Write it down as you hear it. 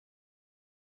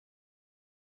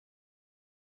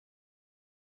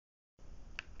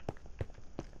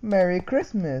Merry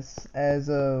Christmas! As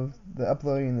of the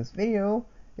uploading this video,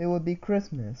 it would be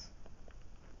Christmas.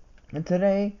 And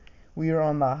today, we are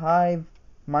on the Hive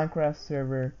Minecraft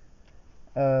server,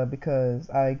 because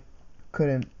I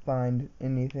couldn't find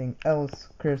anything else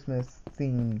Christmas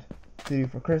themed to do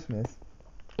for Christmas.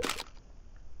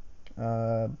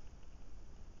 Oh,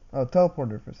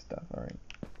 teleporter for stuff, alright.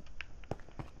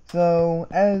 So,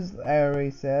 as I already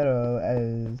said,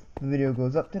 as the video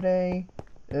goes up today,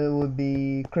 it would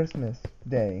be Christmas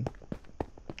Day.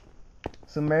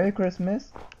 So, Merry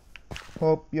Christmas.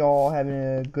 Hope y'all having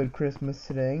a good Christmas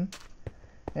today.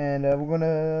 And we're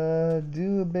gonna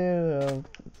do a bit of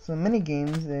some mini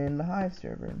games in the Hive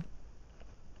server.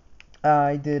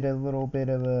 I did a little bit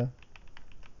of a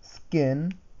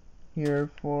skin here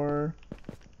for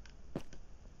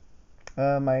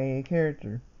my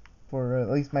character, for at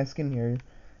least my skin here.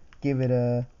 Give it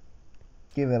a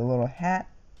little hat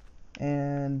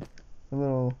and a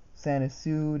little Santa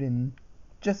suit and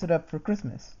dress it up for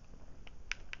Christmas.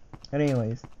 But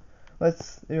anyways,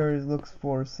 let's look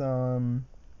for some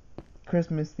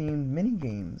Christmas themed mini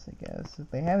games, I guess,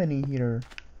 if they have any here.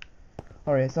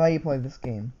 Alright, so how you play this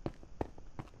game?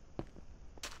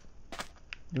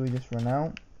 Do we just run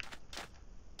out?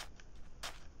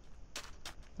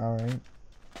 Alright.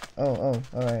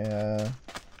 Alright, is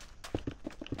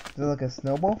it like a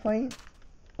snowball fight?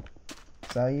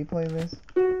 Is that how you play this?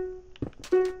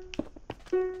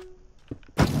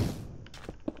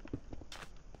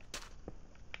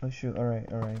 Oh shoot, alright.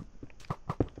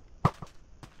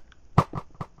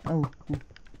 Oh,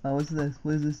 what's this?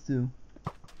 What does this do?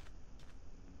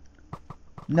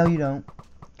 No, you don't.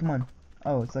 Come on.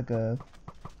 Oh, it's like a...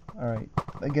 Alright.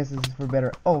 I guess this is for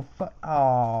better... Oh, fuck.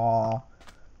 Aww.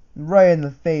 Right in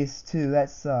the face, too. That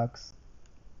sucks.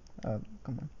 Come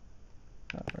on.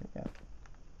 Alright, yeah.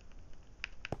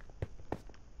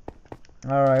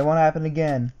 Alright, won't happen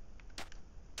again.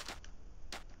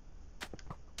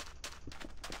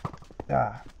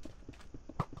 Ah.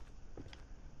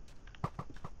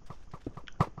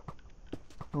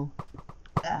 Oh.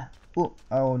 Ah. Oh.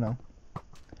 Oh no.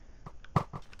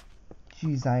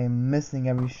 Jeez, I am missing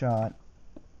every shot.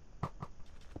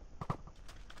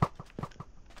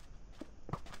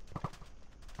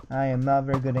 I am not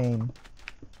very good aim.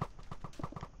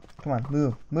 Come on,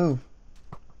 move.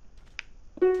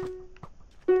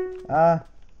 Ah.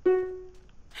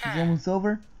 It's almost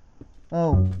over.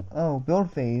 Oh,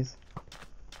 build phase.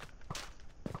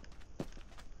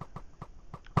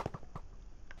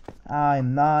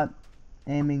 I'm not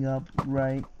aiming up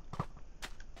right.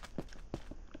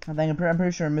 I'm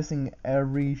pretty sure I'm missing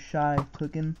every shot I've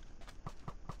taken.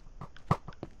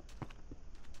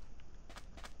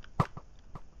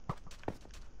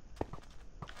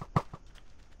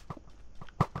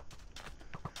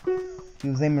 He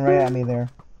was aiming right at me there.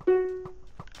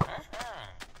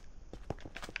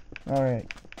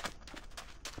 Alright.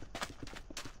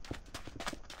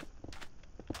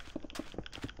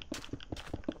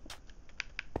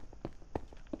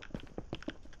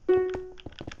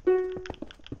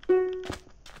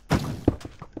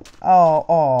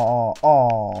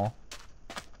 Oh.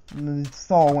 The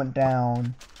stall went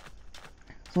down.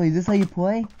 So is this how you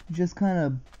play? Just kind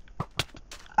of...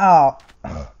 Oh.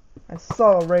 I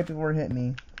saw it right before it hit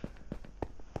me.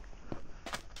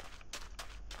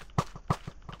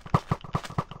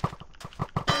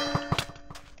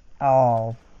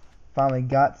 Oh. Finally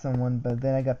got someone, but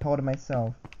then I got told to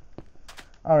myself.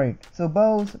 Alright, so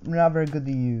bows, not very good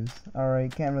to use.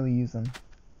 Alright, can't really use them.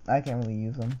 I can't really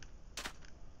use them.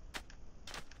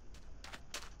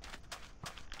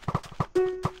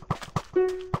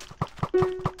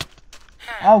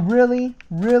 Oh, really?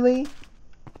 Really?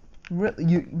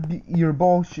 You're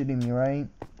bullshitting me, right?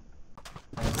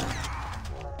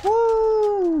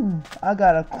 Woo! I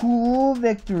got a cool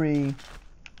victory.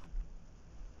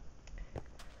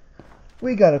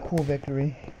 We got a cool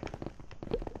victory.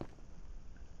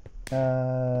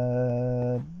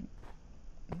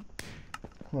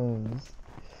 Close.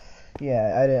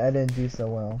 Yeah, I didn't do so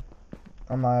well.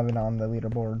 I'm not even on the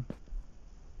leaderboard.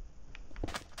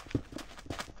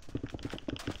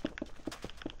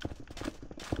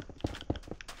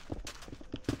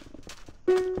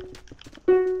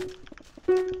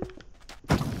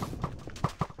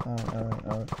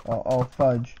 Alright. Oh,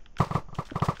 fudge.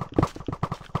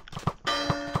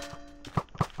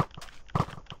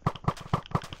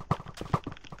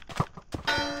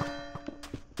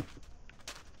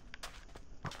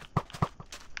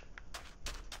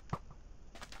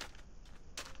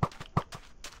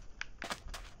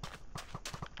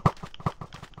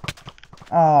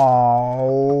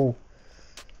 Oh.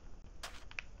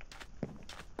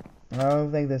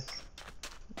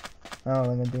 don't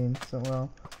think I'm doing so well.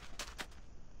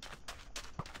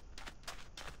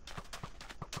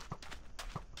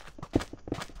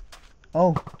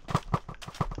 Oh.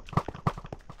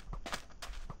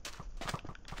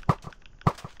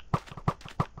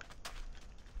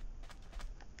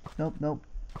 Nope.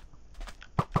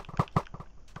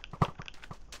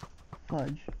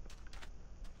 Fudge.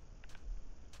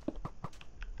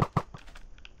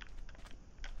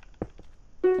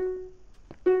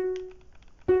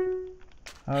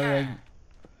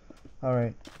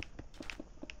 Alright.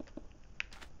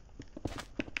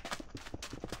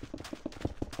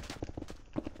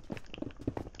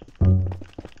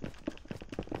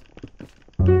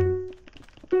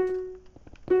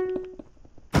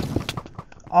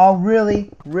 Oh,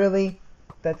 really? Really?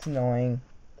 That's annoying.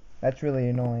 That's really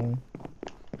annoying.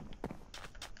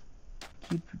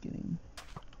 Keep forgetting.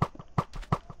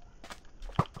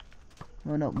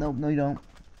 Oh, no, you don't.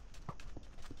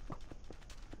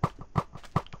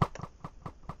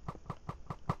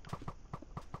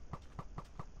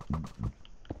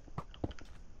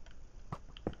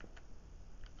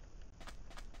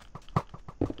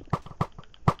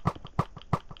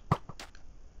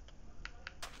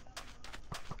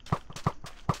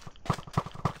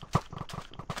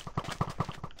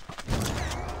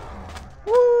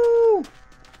 Woo!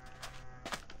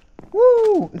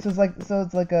 Woo! It's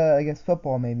like a, I guess,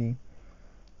 football maybe.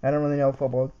 I don't really know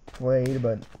football played,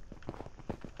 but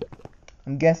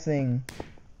I'm guessing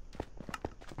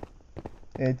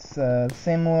it's a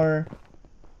similar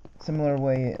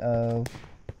way of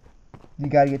you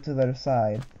gotta get to the other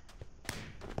side.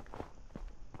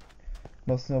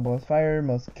 Most snowballs fired,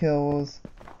 most kills,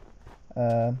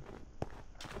 and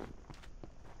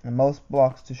most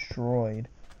blocks destroyed.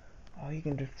 Oh, you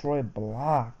can destroy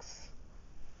blocks.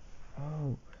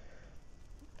 Oh.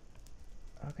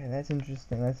 Okay, that's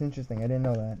interesting. I didn't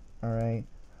know that. Alright.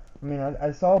 I mean,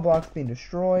 I saw blocks being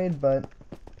destroyed, but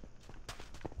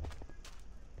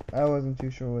I wasn't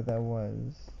too sure what that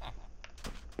was.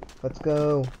 Let's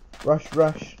go.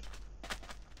 Rush.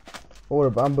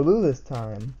 Oh, I'm blue this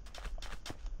time.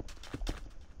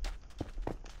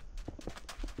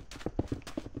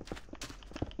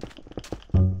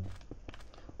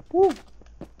 Woo!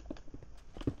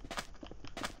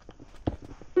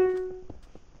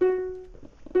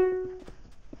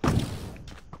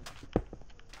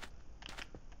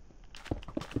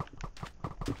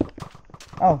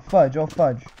 Oh, fudge.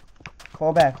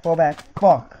 Fall back.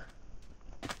 Fuck.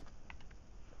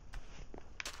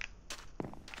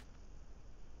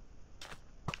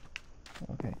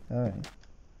 Okay, alright.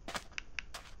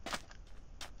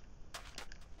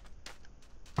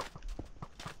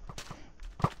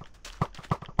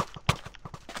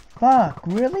 Fuck,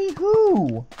 really?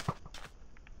 Who?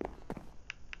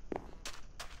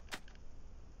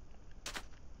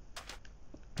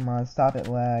 Come on, stop it,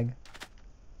 lag.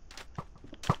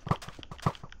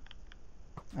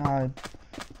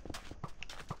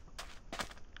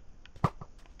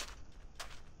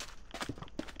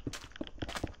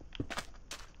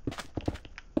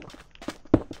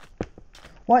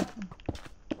 What?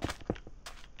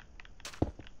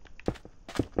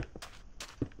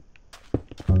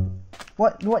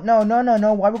 What?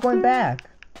 No. Why are we going back?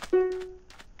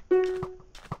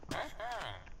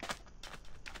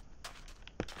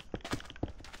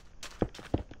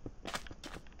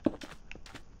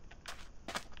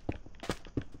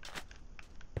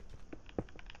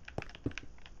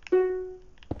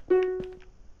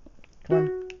 Come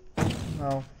on.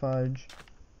 Oh, fudge.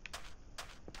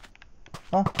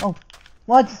 Oh.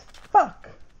 What? Fuck.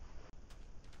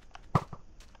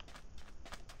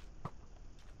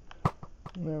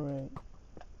 Alright.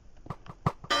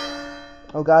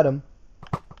 Oh, got him.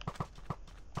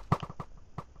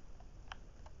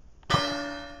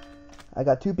 I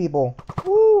got 2 people.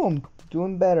 Woo, I'm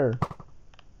doing better.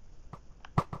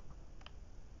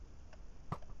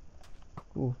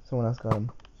 Ooh, someone else got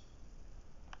him.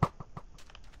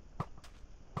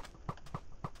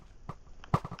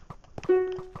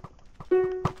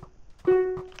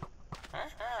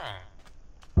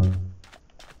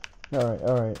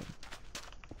 Alright.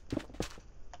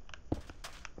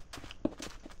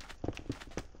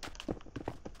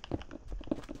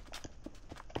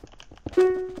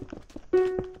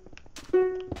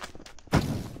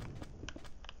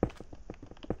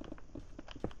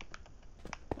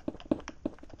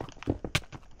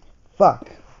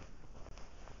 Fuck.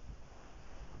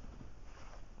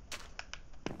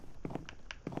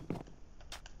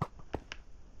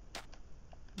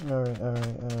 Alright.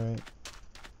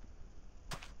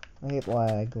 I hate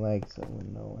lag. Lag's so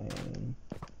annoying.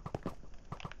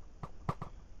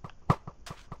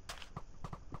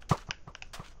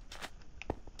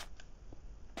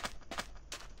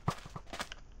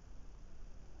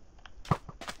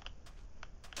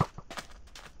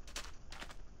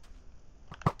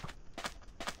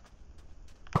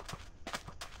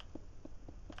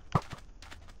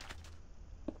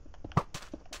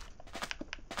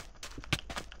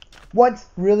 What?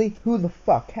 Really? Who the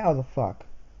fuck? How the fuck?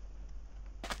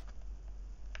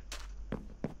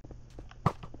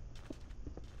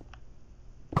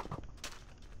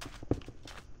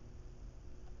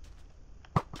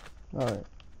 Alright.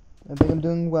 I think I'm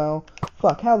doing well.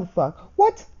 Fuck, how the fuck?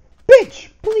 What? Bitch,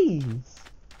 please!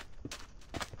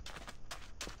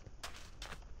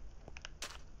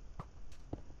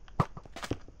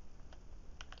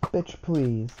 Bitch,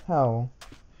 please. How?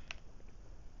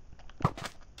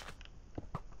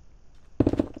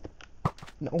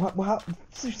 No, how?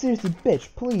 Seriously, bitch,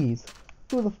 please.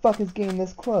 Who the fuck is getting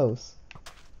this close?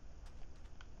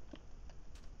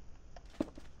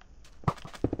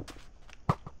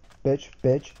 Bitch,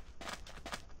 bitch.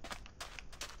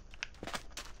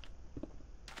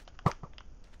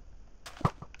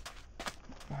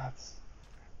 That's...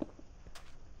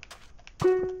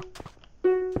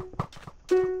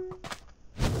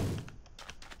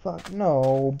 Fuck,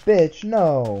 no, bitch,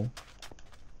 no.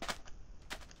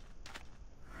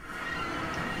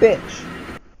 Bitch.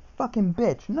 Fucking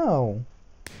bitch, no.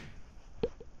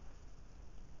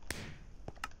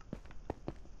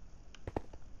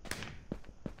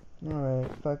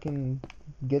 Alright, fucking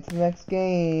get to the next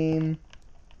game.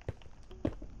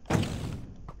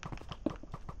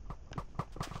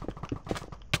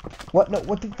 What? No,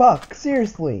 what the fuck?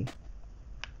 Seriously?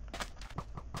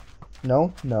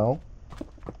 No, no.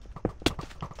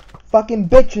 Fucking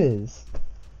bitches!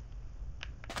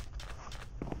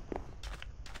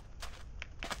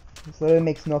 This literally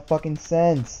makes no fucking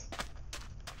sense.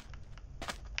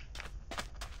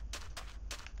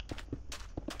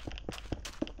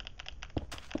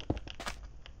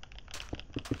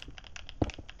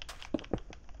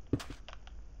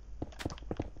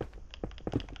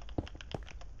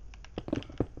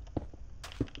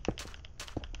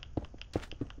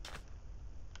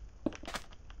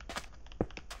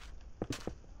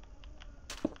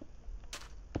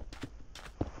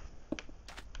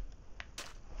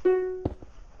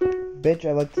 Bitch,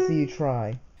 I'd like to see you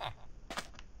try.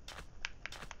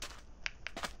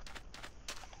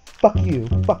 Fuck you,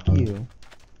 fuck you.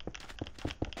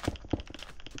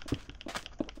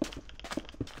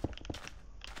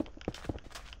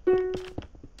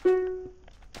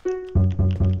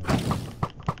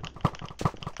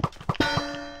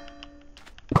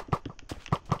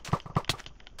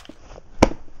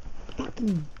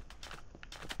 Fucking...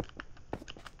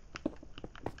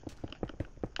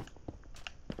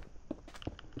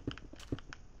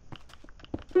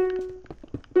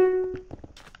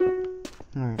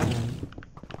 Alright,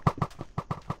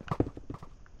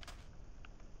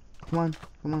 come on,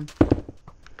 come on.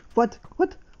 What?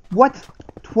 What? What?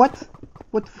 What?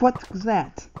 What was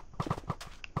that?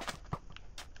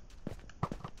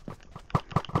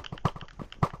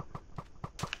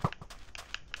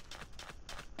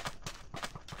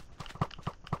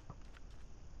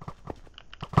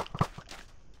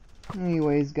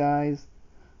 Anyways, guys,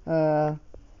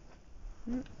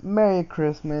 Merry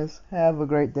Christmas. Have a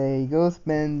great day. Go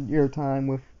spend your time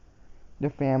with the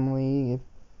family if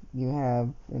you have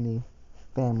any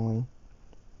family.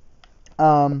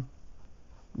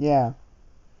 Yeah.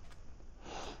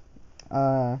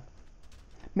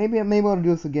 Maybe I'll do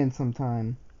this again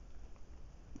sometime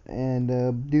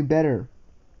and do better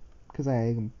because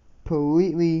I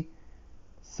completely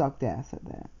sucked ass at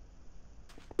that.